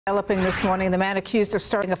Developing this morning, the man accused of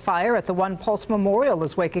starting a fire at the One Pulse Memorial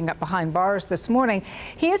is waking up behind bars this morning.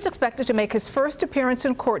 He is expected to make his first appearance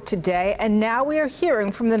in court today, and now we are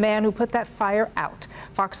hearing from the man who put that fire out.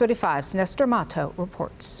 Fox 35's Nestor Mato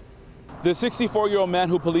reports. The 64-year-old man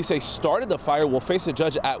who police say started the fire will face a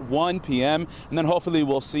judge at 1 p.m. and then hopefully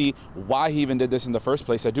we'll see why he even did this in the first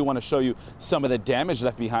place. I do want to show you some of the damage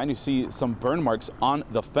left behind. You see some burn marks on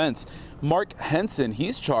the fence. Mark Henson,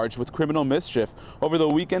 he's charged with criminal mischief. Over the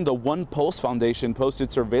weekend, the One Pulse Foundation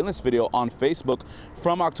posted surveillance video on Facebook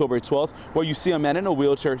from October 12th where you see a man in a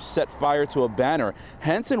wheelchair set fire to a banner.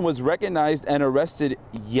 Henson was recognized and arrested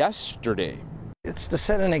yesterday. It's to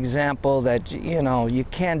set an example that, you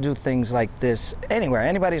can't do things like this anywhere,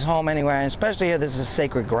 anybody's home, anywhere, and especially here, this is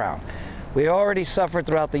sacred ground. We already suffered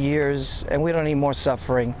throughout the years, and we don't need more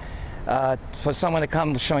suffering. For someone to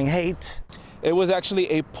come showing hate. It was actually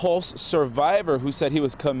a Pulse survivor who said he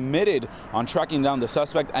was committed on tracking down the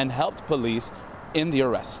suspect and helped police in the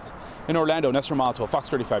arrest. In Orlando, Nestor Mato, Fox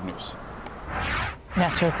 35 News.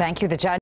 Nestor, thank you. The judge